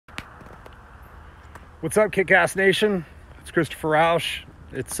What's up, Kick-Ass Nation? It's Christopher Roush.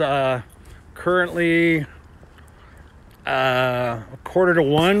 It's currently quarter to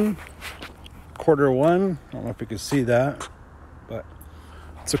one. I don't know if you can see that, but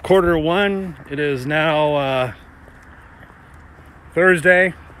it's a quarter to one. It is now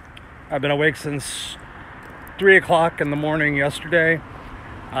Thursday. I've been awake since 3 o'clock in the morning yesterday.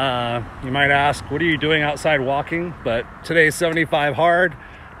 You might ask, what are you doing outside walking? But today's 75 hard.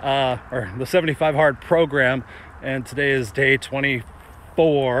 Or the 75 hard program, and today is day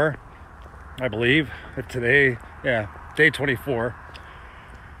 24, I believe. Day 24.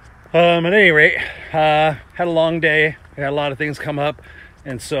 At any rate, had a long day. I had a lot of things come up,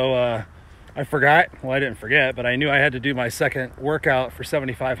 and so I forgot. Well, I didn't forget, but I knew I had to do my second workout for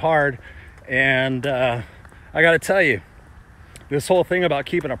 75 hard, and I got to tell you, this whole thing about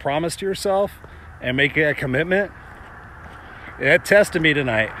keeping a promise to yourself and making a commitment, it tested me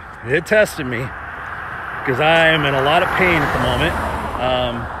tonight. It tested me because I'm in a lot of pain at the moment.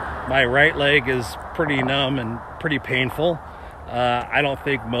 My right leg is pretty numb and pretty painful. I don't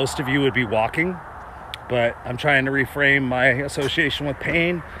think most of you would be walking, but I'm trying to reframe my association with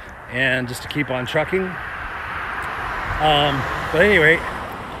pain and just to keep on trucking. But anyway,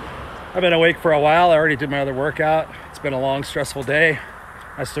 I've been awake for a while. I already did my other workout. It's been a long, stressful day.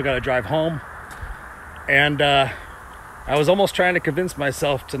 I still got to drive home. And I was almost trying to convince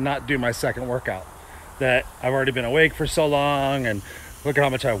myself to not do my second workout, that I've already been awake for so long and look at how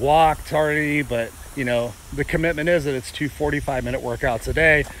much I walked already. But you know, the commitment is that it's 2 45-minute workouts a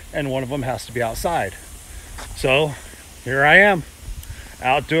day, and one of them has to be outside. So here I am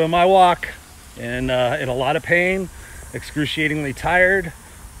out doing my walk in a lot of pain, excruciatingly tired.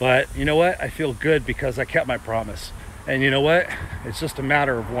 But you know what? I feel good because I kept my promise. And you know what? It's just a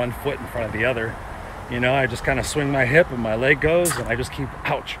matter of one foot in front of the other. You know, I just kind of swing my hip and my leg goes, and I just keep,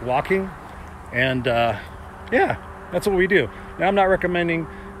 walking. And yeah, that's what we do. Now, I'm not recommending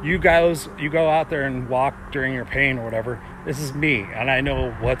you guys, you go out there and walk during your pain or whatever. This is me, and I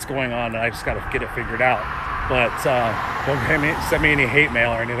know what's going on, and I just got to get it figured out. But don't send me any hate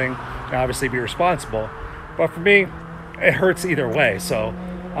mail or anything. And obviously be responsible. But for me, it hurts either way. So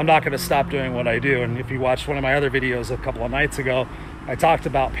I'm not going to stop doing what I do. And if you watched one of my other videos a couple of nights ago, I talked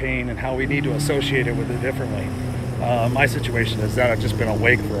about pain and how we need to associate it with it differently. My situation is that I've just been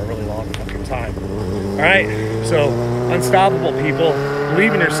awake for a really long fucking time. All right, so unstoppable people,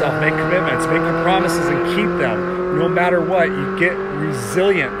 believe in yourself, make commitments, make your promises and keep them. No matter what, you get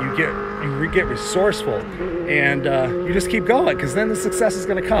resilient, you get resourceful, and you just keep going, because then the success is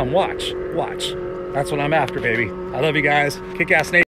going to come. Watch. That's what I'm after, baby. I love you guys. Kick-Ass Nation.